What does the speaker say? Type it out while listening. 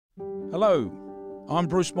Hello, I'm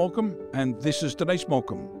Bruce Malcolm and this is Denise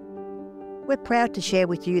Malcolm. We're proud to share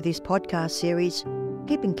with you this podcast series,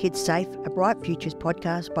 Keeping Kids Safe, a Bright Futures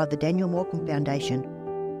podcast by the Daniel Malcolm Foundation.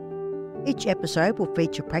 Each episode will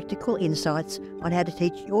feature practical insights on how to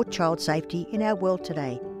teach your child safety in our world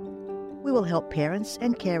today. We will help parents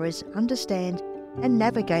and carers understand and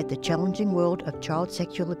navigate the challenging world of child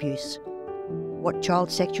sexual abuse. What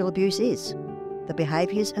child sexual abuse is, the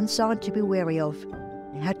behaviours and signs to be wary of,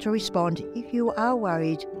 and how to respond if you are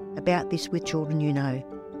worried about this with children you know.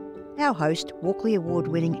 Our host, Walkley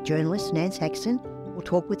Award-winning journalist Nance Haxton, will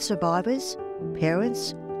talk with survivors,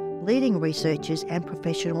 parents, leading researchers and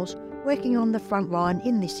professionals working on the front line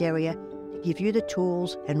in this area to give you the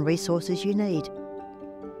tools and resources you need.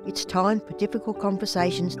 It's time for difficult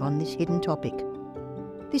conversations on this hidden topic.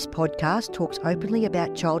 This podcast talks openly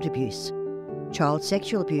about child abuse, child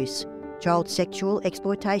sexual abuse, child sexual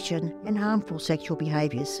exploitation and harmful sexual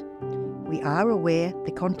behaviours. We are aware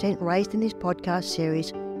the content raised in this podcast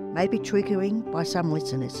series may be triggering by some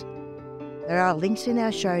listeners. There are links in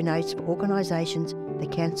our show notes for organisations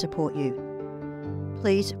that can support you.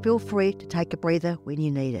 Please feel free to take a breather when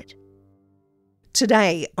you need it.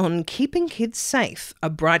 Today on Keeping Kids Safe, a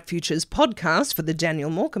Bright Futures podcast for the Daniel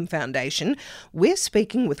Malcolm Foundation, we're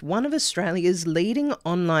speaking with one of Australia's leading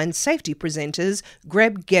online safety presenters,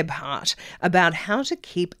 Greg Gebhart, about how to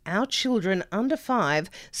keep our children under 5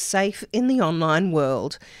 safe in the online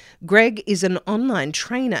world. Greg is an online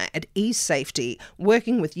trainer at eSafety,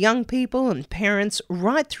 working with young people and parents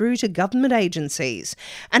right through to government agencies,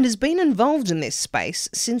 and has been involved in this space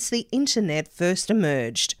since the internet first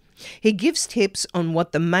emerged. He gives tips on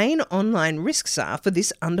what the main online risks are for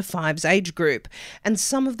this under 5s age group and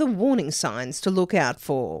some of the warning signs to look out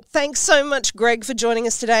for. Thanks so much, Greg, for joining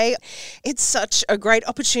us today. It's such a great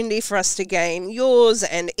opportunity for us to gain yours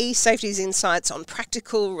and eSafety's insights on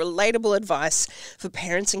practical, relatable advice for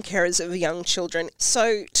parents and carers of young children.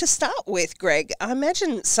 So to start with, Greg, I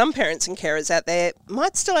imagine some parents and carers out there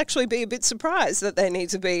might still actually be a bit surprised that they need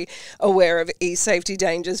to be aware of eSafety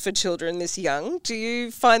dangers for children this young. Do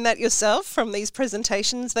you find that yourself from these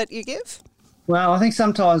presentations that you give? Well, I think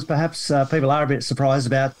sometimes perhaps people are a bit surprised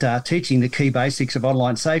about teaching the key basics of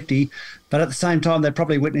online safety, but at the same time they're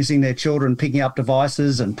probably witnessing their children picking up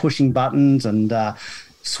devices and pushing buttons and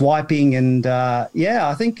swiping and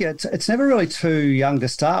I think it's never really too young to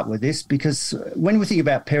start with this, because when we think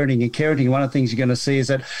about parenting and parenting, one of the things you're going to see is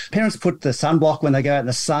that parents put the sunblock when they go out in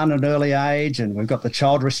the sun at an early age, and we've got the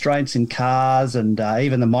child restraints in cars and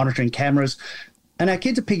even the monitoring cameras. And our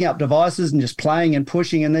kids are picking up devices and just playing and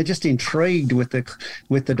pushing, and they're just intrigued with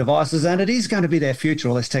the devices. And it is going to be their future,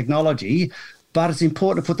 all this technology, but it's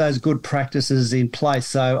important to put those good practices in place.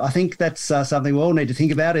 So I think that's something we all need to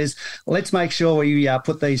think about is let's make sure we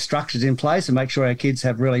put these structures in place and make sure our kids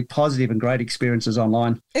have really positive and great experiences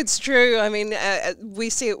online. It's true. I mean, we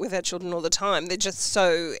see it with our children all the time. They're just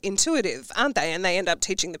so intuitive, aren't they? And they end up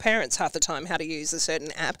teaching the parents half the time how to use a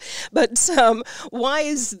certain app. But why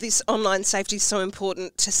is this online safety so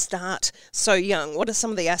important to start so young? What are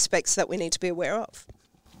some of the aspects that we need to be aware of?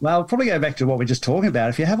 Well, I'll probably go back to what we're just talking about.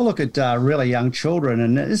 If you have a look at really young children,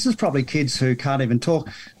 and this is probably kids who can't even talk,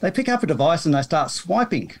 they pick up a device and they start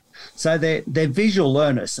swiping. So they're visual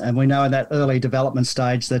learners, and we know in that early development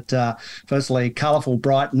stage that firstly, colourful,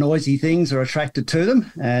 bright, noisy things are attracted to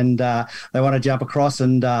them, and they want to jump across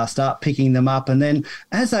and start picking them up. And then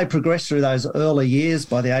as they progress through those early years,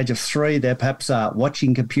 by the age of 3, they're perhaps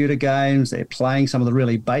watching computer games, they're playing some of the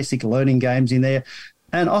really basic learning games in there,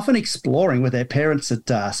 and often exploring with their parents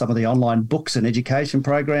at some of the online books and education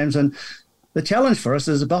programs. And the challenge for us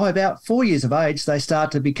is by about 4 years of age, they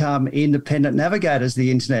start to become independent navigators of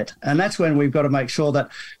the internet. And that's when we've got to make sure that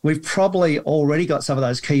we've probably already got some of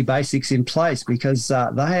those key basics in place, because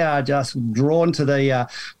they are just drawn to the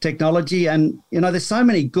technology. And, there's so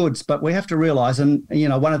many goods, but we have to realise, and,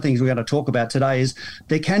 one of the things we're going to talk about today is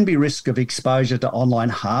there can be risk of exposure to online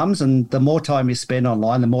harms. And the more time you spend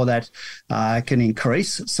online, the more that can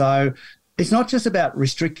increase. So it's not just about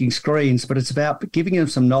restricting screens, but it's about giving them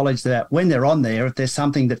some knowledge that when they're on there, if there's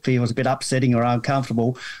something that feels a bit upsetting or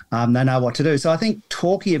uncomfortable, they know what to do. So I think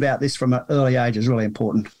talking about this from an early age is really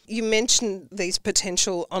important. You mentioned these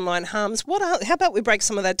potential online harms. How about we break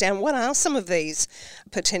some of that down? What are some of these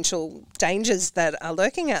potential dangers that are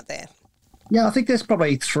lurking out there? Yeah, I think there's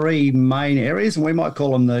probably 3 main areas, and we might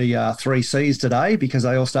call them the 3 C's today because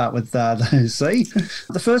they all start with the C.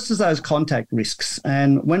 The first is those contact risks.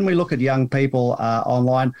 And when we look at young people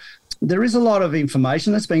online, there is a lot of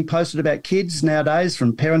information that's being posted about kids nowadays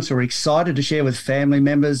from parents who are excited to share with family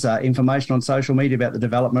members information on social media about the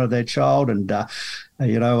development of their child. And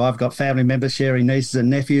I've got family members sharing nieces and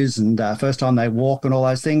nephews and first time they walk and all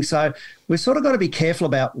those things. So we've sort of got to be careful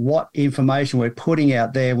about what information we're putting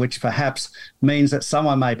out there, which perhaps means that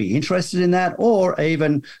someone may be interested in that, or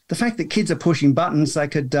even the fact that kids are pushing buttons. They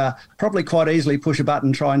could probably quite easily push a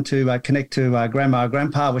button trying to connect to grandma or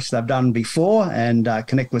grandpa, which they've done before, and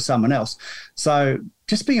connect with someone else. So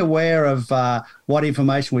just being aware of what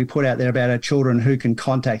information we put out there about our children, who can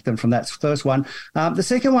contact them from that first one. The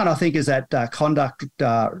second one, I think, is that conduct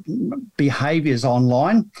behaviours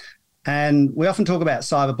online. And we often talk about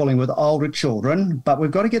cyberbullying with older children, but we've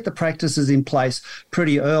got to get the practices in place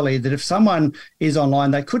pretty early that if someone is online,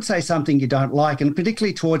 they could say something you don't like. And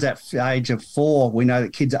particularly towards that age of 4, we know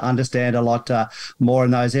that kids understand a lot more in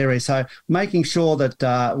those areas. So making sure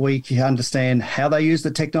that we understand how they use the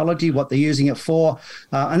technology, what they're using it for.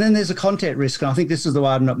 And then there's a content risk. And I think this is the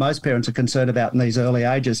one that most parents are concerned about in these early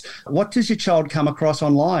ages. What does your child come across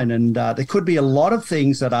online? And there could be a lot of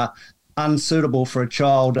things that are unsuitable for a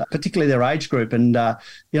child, particularly their age group. And,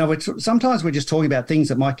 sometimes we're just talking about things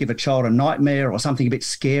that might give a child a nightmare or something a bit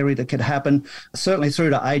scary that could happen, certainly through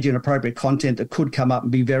to age inappropriate content that could come up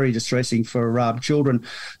and be very distressing for children.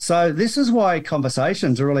 So this is why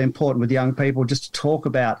conversations are really important with young people, just to talk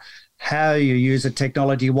about how you use the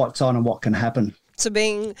technology, what's on and what can happen. So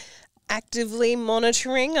being actively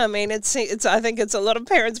monitoring, I mean, I think it's a lot of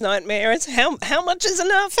parents' nightmare. It's how much is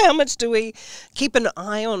enough? How much do we keep an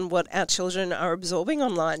eye on what our children are absorbing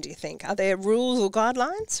online, do you think? Are there rules or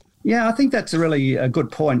guidelines? Yeah, I think that's a really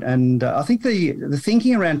good point. And I think the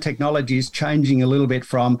thinking around technology is changing a little bit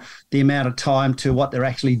from the amount of time to what they're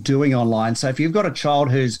actually doing online. So if you've got a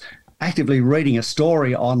child who's actively reading a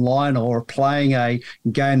story online or playing a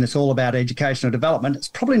game that's all about educational development, it's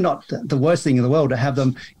probably not the worst thing in the world to have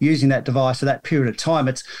them using that device for that period of time.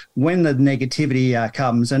 It's when the negativity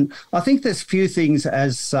comes. And I think there's a few things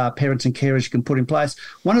as parents and carers can put in place.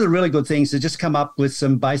 One of the really good things is just come up with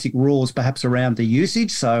some basic rules perhaps around the usage,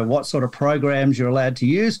 so what sort of programs you're allowed to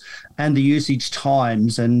use and the usage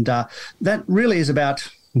times. And that really is about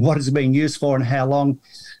what is being used for and how long.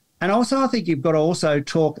 And also, I think you've got to also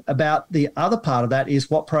talk about the other part of that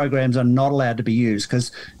is what programs are not allowed to be used,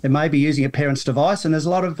 because they may be using a parent's device and there's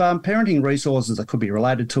a lot of parenting resources that could be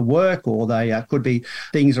related to work, or they could be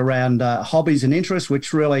things around hobbies and interests,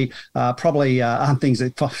 which really probably aren't things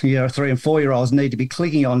that 3 and 4-year-olds need to be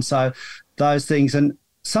clicking on. So those things. And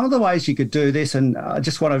some of the ways you could do this, and I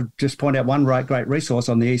just want to point out one great resource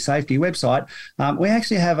on the eSafety website. We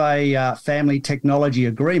actually have a family technology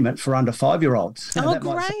agreement for under 5-year-olds. Oh,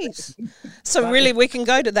 great. So really we can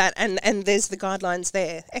go to that and there's the guidelines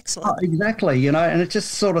there. Excellent. Oh, exactly, and it's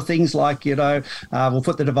just sort of things like, we'll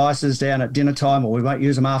put the devices down at dinner time or we won't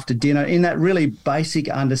use them after dinner, in that really basic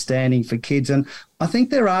understanding for kids. And I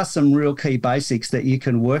think there are some real key basics that you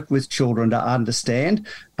can work with children to understand.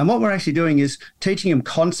 And what we're actually doing is teaching them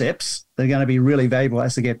concepts that are going to be really valuable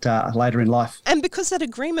as they get later in life. And because that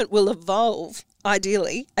agreement will evolve,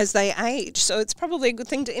 ideally, as they age. So it's probably a good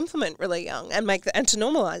thing to implement really young and and to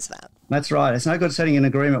normalise that. That's right. It's no good setting an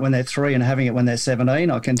agreement when they're 3 and having it when they're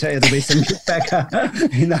 17. I can tell you there'll be some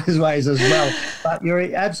kickback in those ways as well. But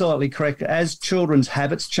you're absolutely correct. As children's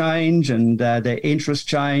habits change and their interests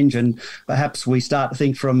change, and perhaps we start to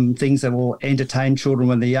think from things that will entertain children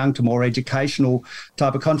when they're young to more educational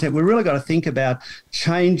type of content, we've really got to think about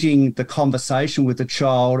changing the conversation with the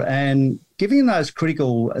child and giving those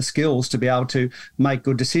critical skills to be able to make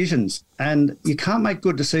good decisions. And you can't make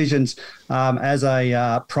good decisions as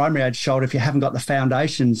a primary age child if you haven't got the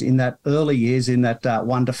foundations in that early years, in that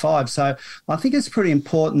 1 to 5. So I think it's pretty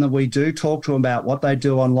important that we do talk to them about what they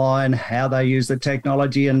do online, how they use the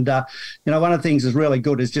technology. And, one of the things that's really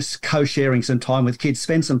good is just co-sharing some time with kids,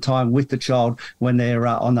 spend some time with the child when they're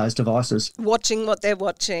on those devices. Watching what they're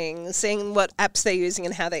watching, seeing what apps they're using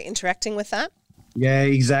and how they're interacting with that. Yeah,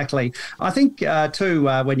 exactly. I think, too,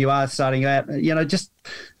 when you are starting out, just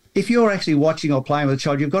if you're actually watching or playing with a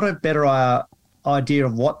child, you've got a better idea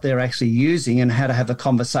of what they're actually using and how to have a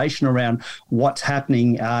conversation around what's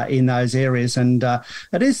happening in those areas. And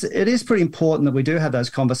it is pretty important that we do have those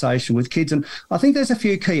conversations with kids. And I think there's a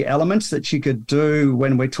few key elements that you could do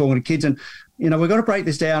when we're talking to kids. And we've got to break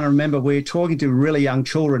this down and remember we're talking to really young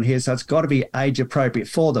children here, so it's got to be age appropriate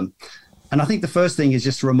for them. And I think the first thing is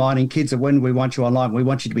just reminding kids that when we want you online, we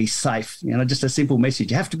want you to be safe. Just a simple message.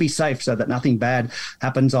 You have to be safe so that nothing bad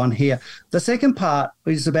happens on here. The second part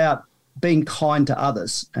is about being kind to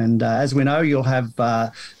others. And as we know, you'll have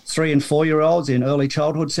 3 and 4-year-olds in early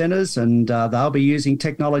childhood centres, and they'll be using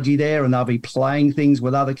technology there and they'll be playing things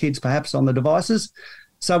with other kids perhaps on the devices.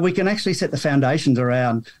 So we can actually set the foundations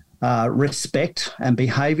around respect and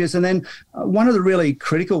behaviours. And then one of the really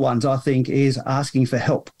critical ones, I think, is asking for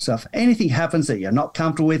help. So if anything happens that you're not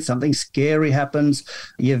comfortable with, something scary happens,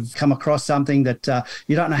 you've come across something that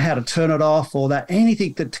you don't know how to turn it off, or that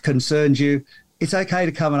anything that concerns you, it's okay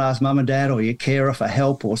to come and ask mum and dad or your carer for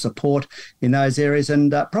help or support in those areas.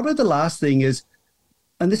 And probably the last thing is,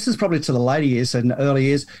 and this is probably to the later years and early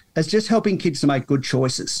years, is just helping kids to make good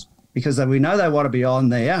choices, because we know they want to be on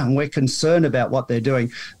there and we're concerned about what they're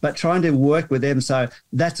doing, but trying to work with them. So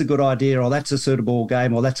that's a good idea, or that's a suitable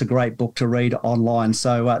game, or that's a great book to read online.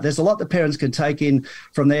 So there's a lot that parents can take in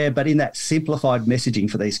from there, but in that simplified messaging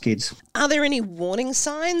for these kids. Are there any warning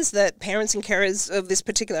signs that parents and carers of this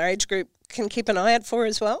particular age group can keep an eye out for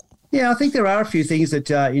as well? Yeah, I think there are a few things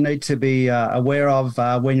that you need to be aware of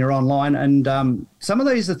when you're online. And some of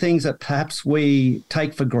these are things that perhaps we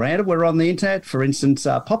take for granted. We're on the internet, for instance,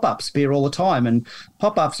 pop-ups appear all the time. And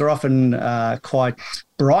pop-ups are often quite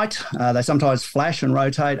bright. They sometimes flash and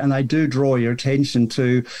rotate, and they do draw your attention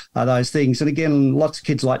to those things. And again, lots of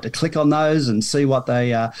kids like to click on those and see what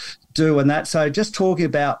they do and that. So just talking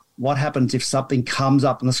about what happens if something comes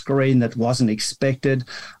up on the screen that wasn't expected.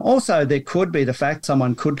 Also, there could be the fact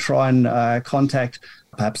someone could try and contact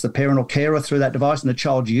perhaps the parent or carer through that device and the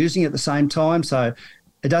child using it at the same time. So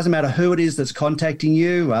it doesn't matter who it is that's contacting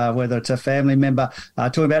you, whether it's a family member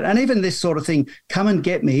talking about it. And even this sort of thing, come and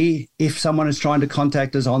get me if someone is trying to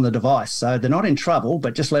contact us on the device. So they're not in trouble,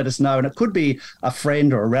 but just let us know. And it could be a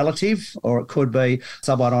friend or a relative, or it could be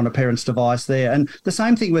someone on a parent's device there. And the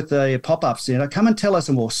same thing with the pop-ups, come and tell us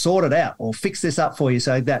and we'll sort it out or fix this up for you.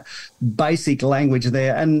 So that basic language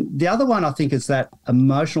there. And the other one, I think, is that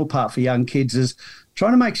emotional part for young kids is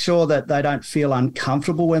trying to make sure that they don't feel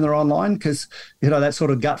uncomfortable when they're online, because, that sort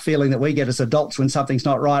of gut feeling that we get as adults when something's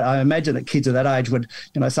not right, I imagine that kids of that age would,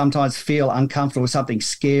 sometimes feel uncomfortable if something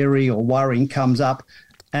scary or worrying comes up.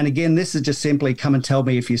 And again, this is just simply come and tell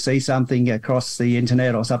me if you see something across the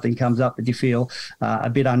internet or something comes up that you feel a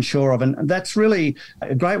bit unsure of. And that's really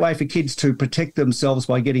a great way for kids to protect themselves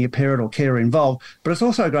by getting a parent or carer involved. But it's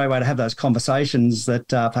also a great way to have those conversations that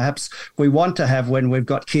perhaps we want to have when we've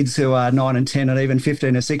got kids who are 9 and 10 and even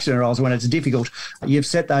 15 or 16-year-olds when it's difficult. You've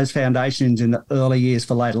set those foundations in the early years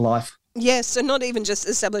for later life. Yes, so not even just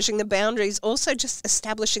establishing the boundaries, also just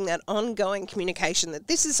establishing that ongoing communication that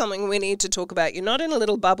this is something we need to talk about. You're not in a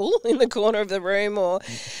little bubble in the corner of the room or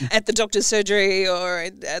at the doctor's surgery or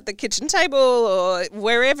at the kitchen table or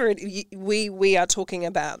wherever. We are talking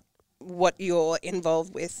about what you're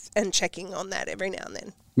involved with and checking on that every now and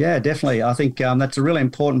then. Yeah, definitely. I think that's a really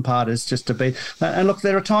important part, is just to be, and look,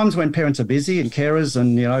 there are times when parents are busy and carers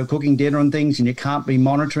and, cooking dinner and things, and you can't be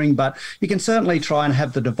monitoring, but you can certainly try and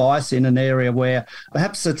have the device in an area where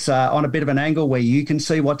perhaps it's on a bit of an angle where you can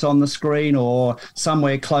see what's on the screen, or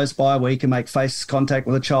somewhere close by where you can make face contact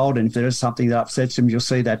with a child. And if there is something that upsets them, you'll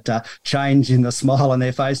see that change in the smile on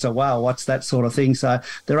their face. So, wow, what's that sort of thing? So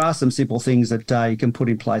there are some simple things that you can put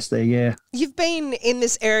in place there, yeah. You've been in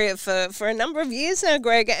this area for a number of years now,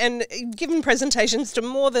 Greg, and given presentations to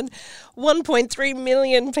more than 1.3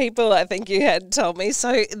 million people, I think you had told me.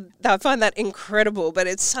 So I find that incredible, but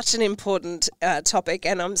it's such an important topic,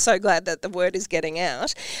 and I'm so glad that the word is getting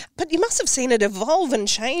out. But you must have seen it evolve and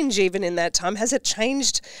change even in that time. Has it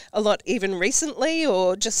changed a lot even recently,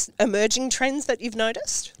 or just emerging trends that you've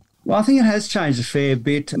noticed? Well, I think it has changed a fair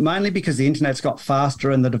bit, mainly because the internet's got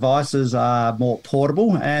faster and the devices are more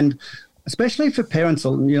portable. And especially for parents,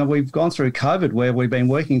 we've gone through COVID where we've been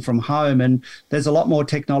working from home, and there's a lot more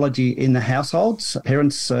technology in the households.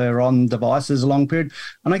 Parents are on devices a long period.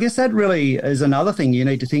 And I guess that really is another thing you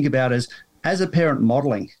need to think about is, as a parent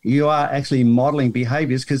modelling, you are actually modelling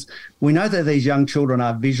behaviours, because we know that these young children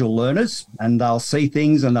are visual learners and they'll see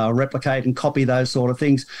things and they'll replicate and copy those sort of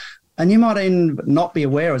things. And you might not be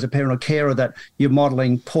aware as a parent or carer that you're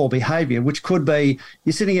modelling poor behaviour, which could be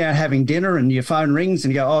you're sitting out having dinner and your phone rings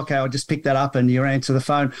and you go, oh, okay, I'll just pick that up, and you answer the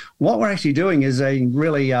phone. What we're actually doing is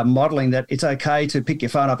really modelling that it's okay to pick your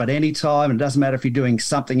phone up at any time. And it doesn't matter if you're doing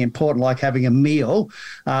something important like having a meal.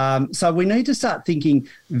 So we need to start thinking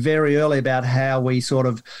very early about how we sort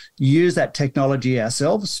of use that technology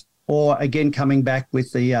ourselves. Or again, coming back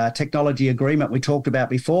with the technology agreement we talked about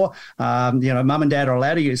before, mum and dad are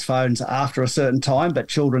allowed to use phones after a certain time, but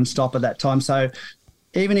children stop at that time. So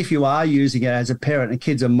even if you are using it as a parent and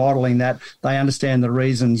kids are modeling that, they understand the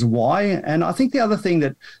reasons why. And I think the other thing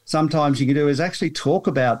that sometimes you can do is actually talk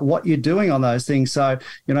about what you're doing on those things. So,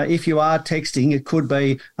 if you are texting, it could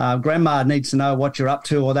be grandma needs to know what you're up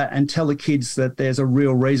to or that, and tell the kids that there's a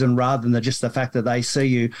real reason rather than just the fact that they see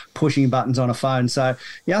you pushing buttons on a phone. So,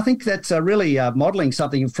 yeah, I think that's really modeling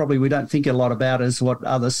something probably we don't think a lot about as what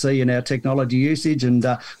others see in our technology usage. And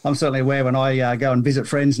I'm certainly aware when I go and visit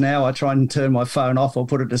friends now, I try and turn my phone off or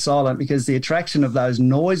put it to silent, because the attraction of those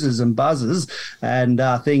noises and buzzes and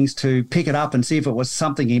things to pick it up and see if it was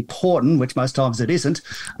something important, which most times it isn't.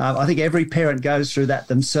 I think every parent goes through that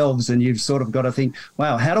themselves, and you've sort of got to think,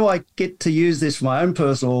 wow, how do I get to use this for my own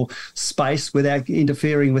personal space without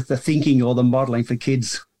interfering with the thinking or the modelling for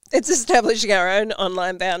kids? It's establishing our own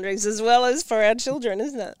online boundaries as well as for our children,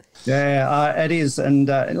 isn't it? Yeah, it is. And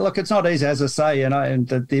look, it's not easy, as I say, and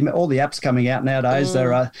all the apps coming out nowadays,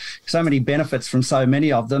 there are so many benefits from so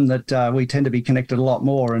many of them that we tend to be connected a lot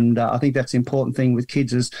more. And I think that's the important thing with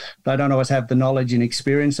kids is they don't always have the knowledge and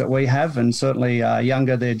experience that we have. And certainly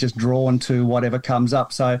younger, they're just drawn to whatever comes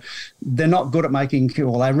up. So they're not good at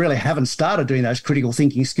they really haven't started doing those critical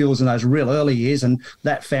thinking skills in those real early years. And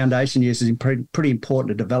that foundation years is pretty important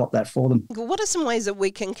to develop that for them. What are some ways that we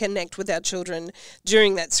can connect with our children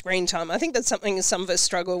during that screen time? I think that's something some of us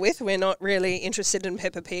struggle with. We're not really interested in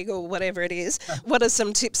Peppa Pig or whatever it is. What are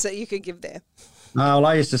some tips that you could give there? Well,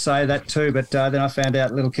 I used to say that too, but then I found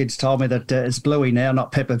out little kids told me that it's Bluey now,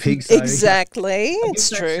 not Peppa Pig. So, exactly, it's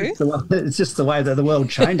true. It's just the way that the world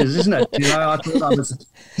changes, isn't it? I thought I was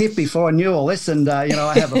hip before I knew all this, and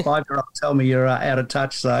I have a 5-year-old tell me you're out of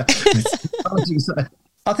touch. So,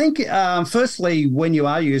 I think, firstly, when you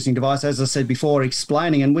are using device, as I said before,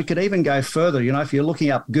 explaining, and we could even go further, if you're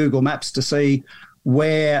looking up Google Maps to see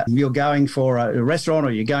where you're going for a restaurant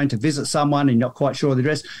or you're going to visit someone and you're not quite sure of the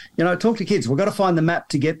address, talk to kids. We've got to find the map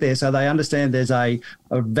to get there so they understand there's a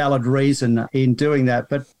valid reason in doing that.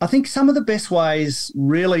 But I think some of the best ways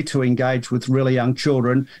really to engage with really young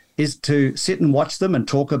children is to sit and watch them and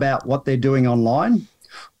talk about what they're doing online,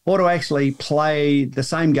 or to actually play the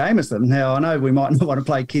same game as them. Now, I know we might not want to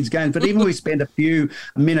play kids' games, but even we spend a few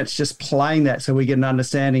minutes just playing that so we get an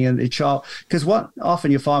understanding of the child. Because what often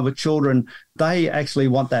you find with children, they actually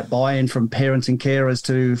want that buy-in from parents and carers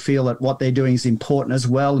to feel that what they're doing is important as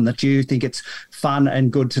well and that you think it's fun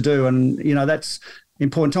and good to do. And, that's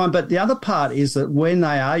important time. But the other part is that when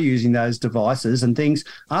they are using those devices and things,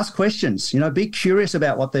 ask questions, be curious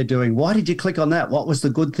about what they're doing. Why did you click on that? What was the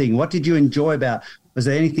good thing? What did you enjoy about? Was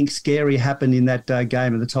there anything scary happened in that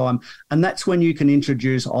game at the time? And that's when you can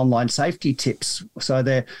introduce online safety tips. So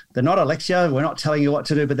they're not a lecture. We're not telling you what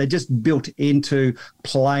to do, but they're just built into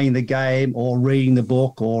playing the game or reading the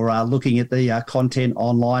book or looking at the content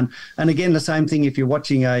online. And again, the same thing if you're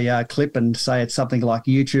watching a clip and say it's something like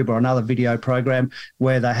YouTube or another video program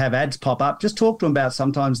where they have ads pop up, just talk to them about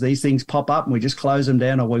sometimes these things pop up and we just close them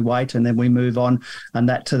down or we wait and then we move on and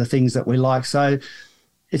that to the things that we like. So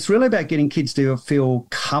it's really about getting kids to feel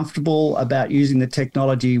comfortable about using the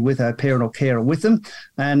technology with a parent or carer with them.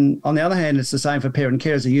 And on the other hand, it's the same for parent and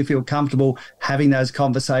carers, that you feel comfortable having those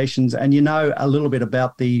conversations and a little bit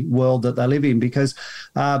about the world that they live in. Because,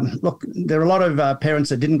 look, there are a lot of parents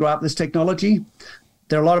that didn't grow up with this technology.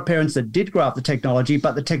 There are a lot of parents that did grow up with the technology,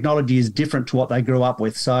 but the technology is different to what they grew up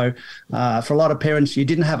with. So for a lot of parents, you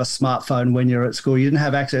didn't have a smartphone when you're at school. You didn't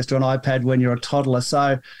have access to an iPad when you're a toddler.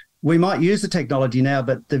 So we might use the technology now,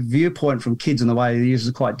 but the viewpoint from kids and the way they use it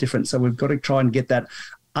is quite different. So we've got to try and get that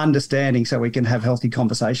understanding so we can have healthy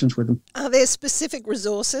conversations with them. Are there specific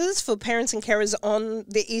resources for parents and carers on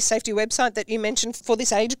the eSafety website that you mentioned for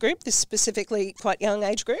this age group, this specifically quite young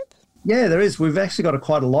age group? Yeah, there is. We've actually got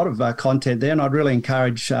quite a lot of content there, and I'd really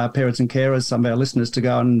encourage parents and carers, some of our listeners, to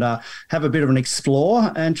go and have a bit of an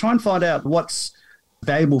explore and try and find out what's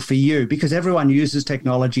valuable for you, because everyone uses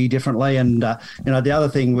technology differently. And, the other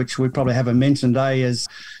thing which we probably haven't mentioned today is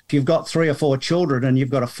if you've got 3 or 4 children and you've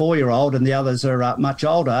got a 4-year-old and the others are much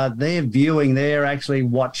older, they're viewing, they're actually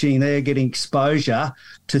watching, they're getting exposure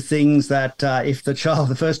to things that if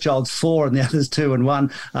the first child's 4 and the other's 2 and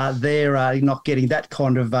 1, they're not getting that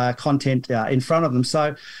kind of content in front of them.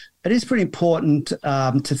 So it is pretty important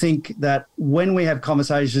to think that when we have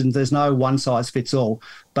conversations, there's no one size fits all.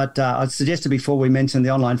 But I'd suggested before we mentioned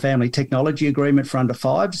the online family technology agreement for under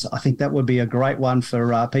 5s. I think that would be a great one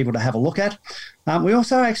for people to have a look at. We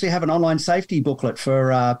also actually have an online safety booklet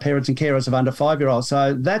for parents and carers of under 5-year-olds.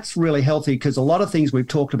 So that's really healthy because a lot of things we've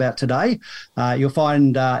talked about today, you'll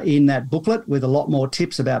find in that booklet with a lot more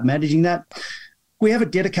tips about managing that. We have a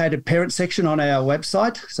dedicated parent section on our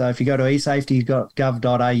website. So if you go to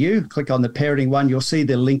esafety.gov.au, click on the parenting one, you'll see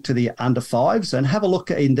the link to the under fives, and have a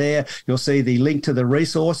look in there. You'll see the link to the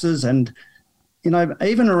resources. And,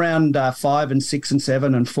 even around 5 and 6 and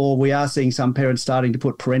 7 and 4, we are seeing some parents starting to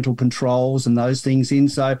put parental controls and those things in.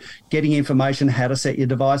 So getting information how to set your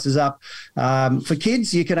devices up. For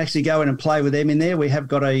kids, you can actually go in and play with them in there. We have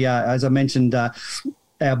got as I mentioned,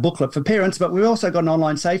 our booklet for parents, but we've also got an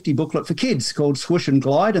online safety booklet for kids called Swoosh and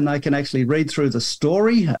Glide, and they can actually read through the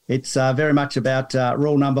story. It's very much about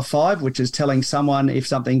rule number 5, which is telling someone if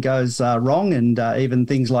something goes wrong, and even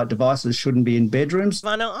things like devices shouldn't be in bedrooms.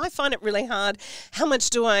 I know I find it really hard. How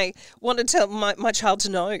much do I want to tell my child to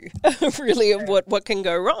know, really, of what can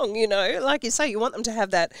go wrong? Like you say, you want them to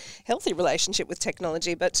have that healthy relationship with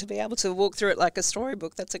technology, but to be able to walk through it like a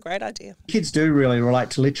storybook, that's a great idea. Kids do really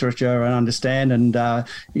relate to literature and understand, and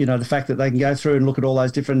the fact that they can go through and look at all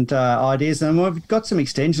those different ideas. And we've got some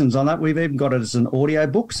extensions on that. We've even got it as an audio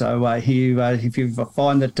book. So if you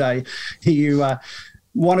find that you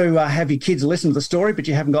want to have your kids listen to the story, but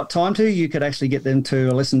you haven't got time to, you could actually get them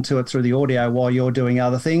to listen to it through the audio while you're doing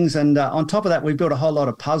other things. And on top of that, we've built a whole lot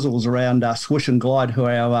of puzzles around Swoosh and Glide, who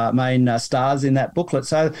are our main stars in that booklet.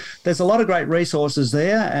 So there's a lot of great resources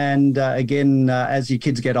there. And again, as your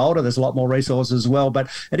kids get older, there's a lot more resources as well. But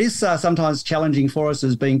it is sometimes challenging for us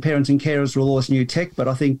as being parents and carers with all this new tech. But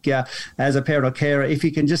I think as a parent or carer, if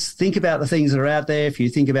you can just think about the things that are out there, if you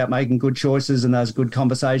think about making good choices and those good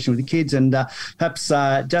conversations with your kids, and perhaps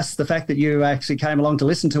just the fact that you actually came along to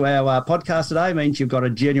listen to our podcast today means you've got a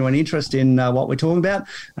genuine interest in what we're talking about,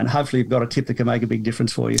 and hopefully you've got a tip that can make a big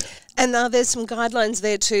difference for you. And there's some guidelines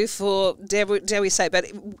there too for, dare we say, but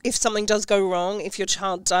if something does go wrong, if your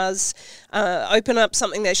child does open up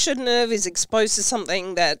something they shouldn't have, is exposed to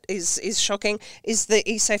something that is shocking, is the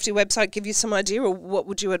eSafety website give you some idea, or what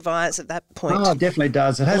would you advise at that point? Oh, it definitely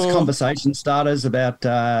does. It has conversation starters about,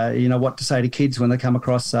 what to say to kids when they come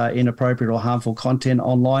across inappropriate or harmful content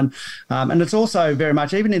online. And it's also very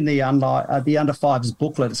much, even in the under fives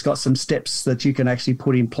booklet, it's got some steps that you can actually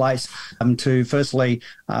put in place to firstly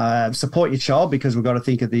support your child, because we've got to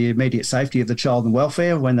think of the immediate safety of the child and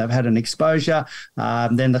welfare when they've had an exposure.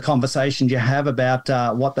 Then the conversations you have about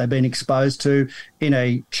what they've been exposed to in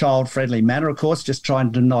a child-friendly manner, of course, just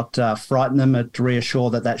trying to not frighten them, to reassure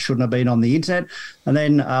that shouldn't have been on the internet. And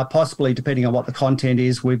then possibly, depending on what the content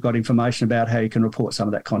is, we've got information about how you can report some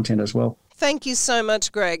of that content as well. Thank you so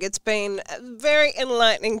much, Greg. It's been very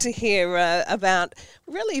enlightening to hear about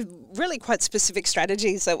really quite specific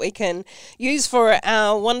strategies that we can use for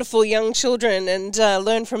our wonderful young children, and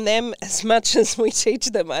learn from them as much as we teach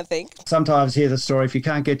them, I think. Sometimes hear the story, if you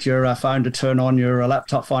can't get your phone to turn on your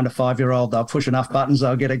laptop, find a 5-year-old, they'll push enough buttons,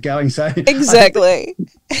 they'll get it going. So exactly.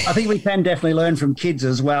 I think we can definitely learn from kids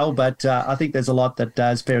as well, but I think there's a lot that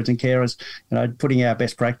as parents and carers, putting our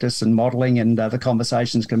best practice and modelling and the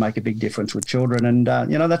conversations can make a big difference with children. And,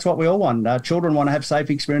 that's what we all want. Children want to have safe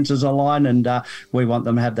experiences online, and we want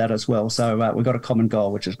them to have that as well. So we've got a common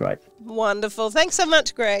goal, which is great. Wonderful. Thanks so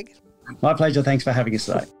much, Greg. My pleasure. Thanks for having us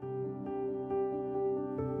today.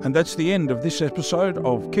 And that's the end of this episode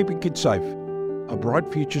of Keeping Kids Safe, a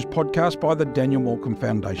Bright Futures podcast by the Daniel Morcombe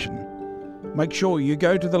Foundation. Make sure you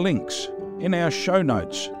go to the links in our show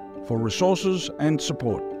notes for resources and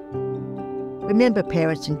support. Remember,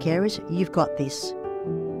 parents and carers, you've got this.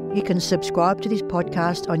 You can subscribe to this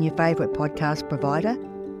podcast on your favourite podcast provider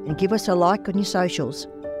and give us a like on your socials.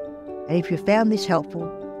 And if you found this helpful,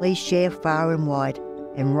 please share far and wide,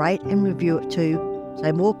 and rate and review it too,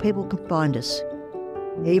 so more people can find us.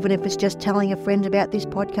 Even if it's just telling a friend about this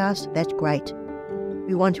podcast, that's great.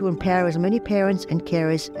 We want to empower as many parents and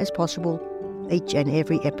carers as possible each and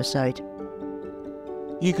every episode.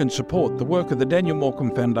 You can support the work of the Daniel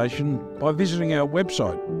Morcombe Foundation by visiting our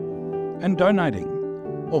website and donating,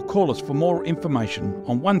 or call us for more information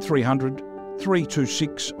on 1300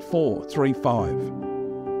 326 435.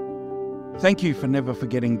 Thank you for never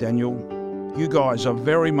forgetting Daniel. You guys are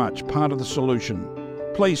very much part of the solution.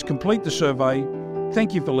 Please complete the survey.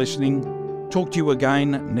 Thank you for listening. Talk to you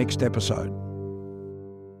again next episode.